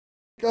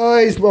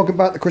Guys, welcome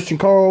back to Christian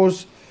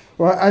Corals.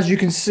 Right, as you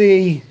can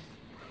see,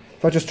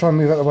 if I just try and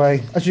move out of the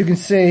way, as you can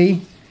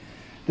see,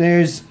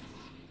 there's 3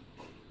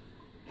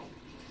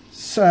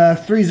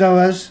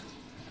 zoas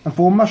and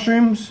 4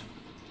 mushrooms.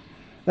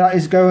 That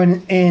is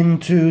going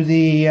into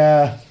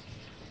the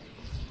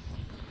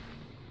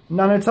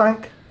nano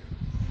tank.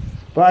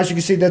 But as you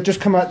can see, they've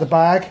just come out the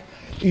bag.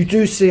 You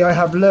do see I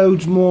have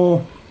loads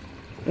more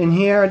in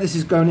here. This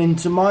is going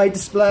into my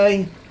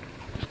display.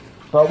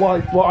 But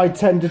what I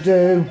tend to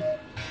do,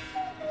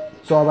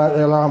 sorry about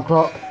the alarm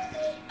clock.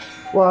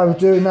 What I will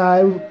do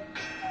now,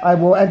 I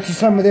will empty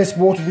some of this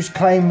water which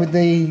came with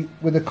the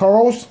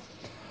corals.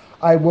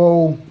 I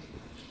will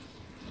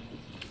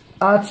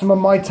add some of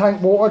my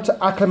tank water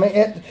to acclimate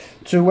it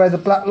to where the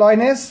black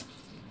line is,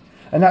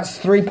 and that's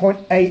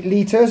 3.8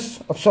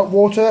 litres of salt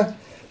water.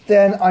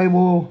 Then I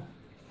will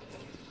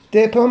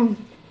dip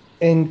them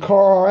in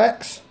Coral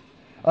X.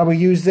 I will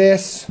use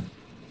this.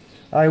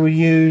 I will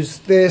use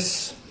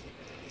this.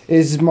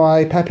 Is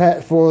my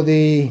pipette for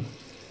the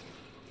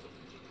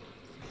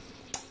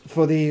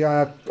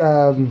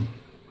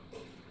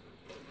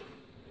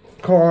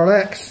Coral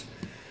X,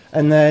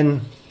 and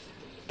then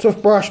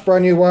toothbrush,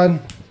 brand new one.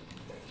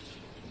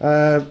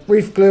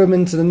 Reef glue them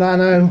into the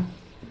nano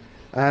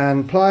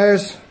and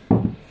pliers.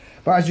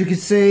 But as you can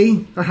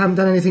see, I haven't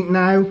done anything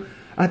now.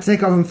 I had to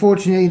take off,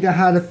 unfortunately, I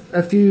had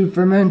a few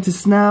fermented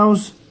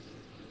snails,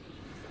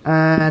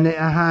 and it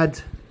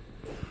had,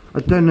 I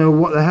don't know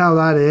what the hell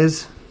that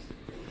is,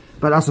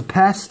 but that's a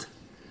pest.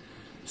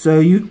 So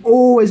you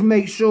always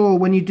make sure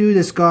when you do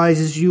this, guys,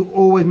 is you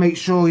always make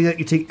sure that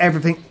you take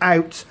everything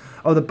out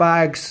of the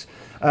bags.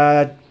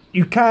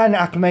 You can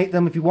acclimate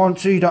them if you want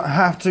to, you don't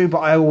have to, but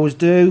I always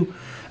do.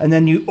 And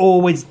then you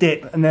always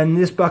dip, and then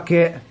this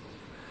bucket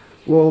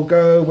will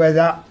go where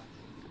that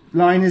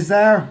line is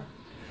there.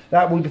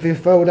 That will be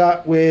filled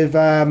up with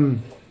by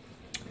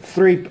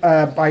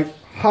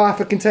half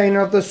a container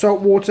of the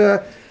salt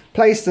water.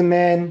 Place them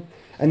in,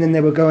 and then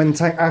they will go in the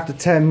tank after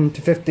 10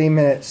 to 15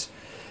 minutes.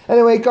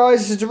 Anyway,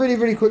 guys, this is a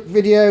really quick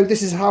video.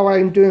 This is how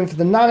I'm doing for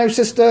the nano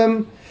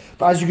system.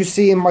 But as you can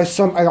see in my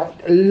sump, I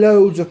got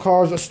loads of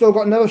corals. I've still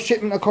got another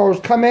shipment of corals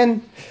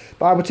coming.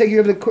 But I will take you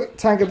over the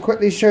tank and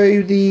quickly show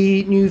you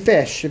the new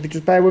fish, if you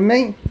just bear with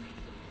me.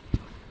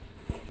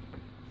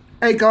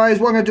 Hey guys,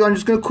 what I'm going to do, I'm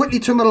just going to quickly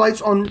turn the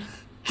lights on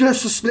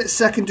just a split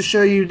second to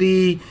show you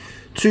the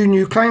 2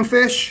 new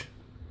clownfish.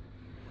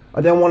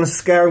 I don't want to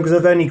scare them because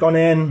I've only gone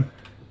in.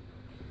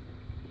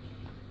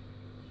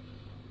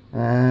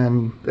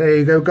 And there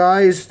you go,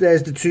 guys,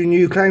 there's the 2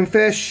 new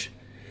clownfish.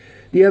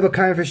 The other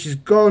clownfish is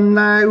gone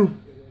now.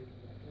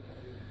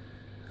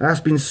 That's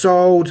been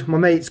sold. My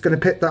mate's going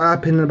to pick that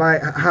up in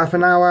about half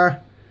an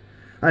hour.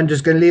 I'm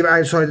just going to leave it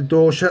outside the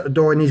door, shut the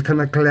door, and he's going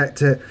to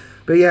collect it.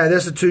 But yeah,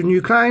 there's the 2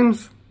 new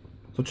clowns.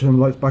 So I'll turn the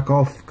lights back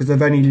off because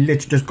they've only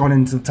literally just gone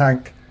into the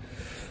tank.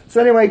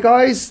 So anyway,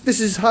 guys, this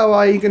is how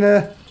I'm going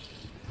to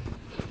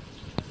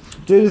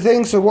do the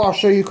thing. So what I'll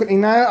show you quickly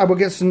now, I will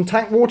get some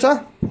tank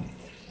water.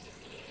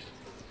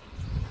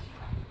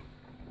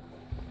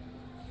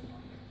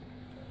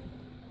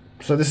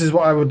 So this is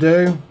what I will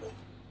do.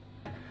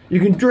 You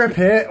can drip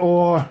it,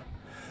 or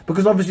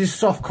because obviously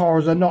soft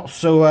corals are not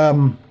so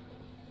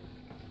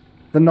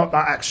they're not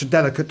that extra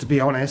delicate, to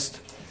be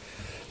honest.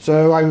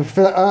 So I will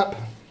fill it up.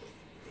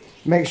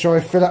 Make sure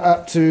I fill it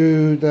up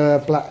to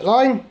the black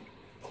line.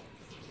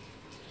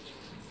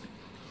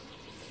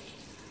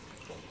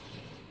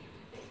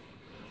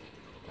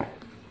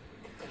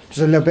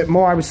 Just a little bit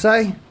more, I would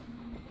say.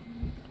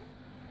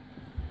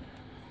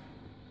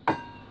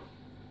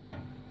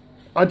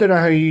 I don't know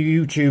how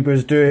you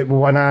YouTubers do it with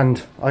one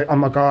hand.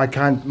 I'm a guy, I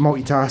can't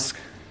multitask.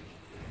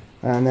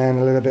 And then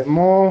a little bit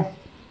more.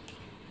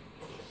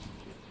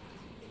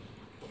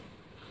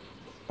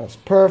 That's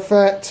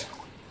perfect.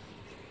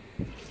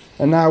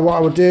 And now what I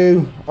will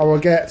do, I will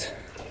get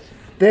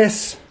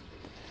this.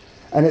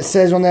 And it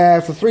says on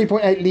there, for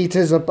 3.8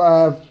 litres of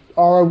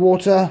RO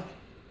water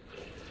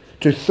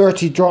to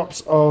 30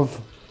 drops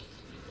of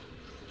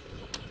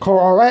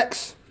Coral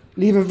X.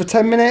 Leave it for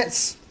 10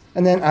 minutes.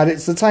 And then add it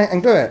to the tank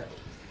and glue it.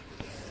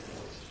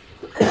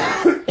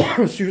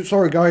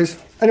 Sorry guys.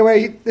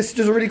 Anyway, this is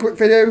just a really quick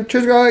video.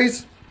 Cheers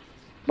guys.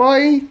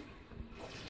 Bye.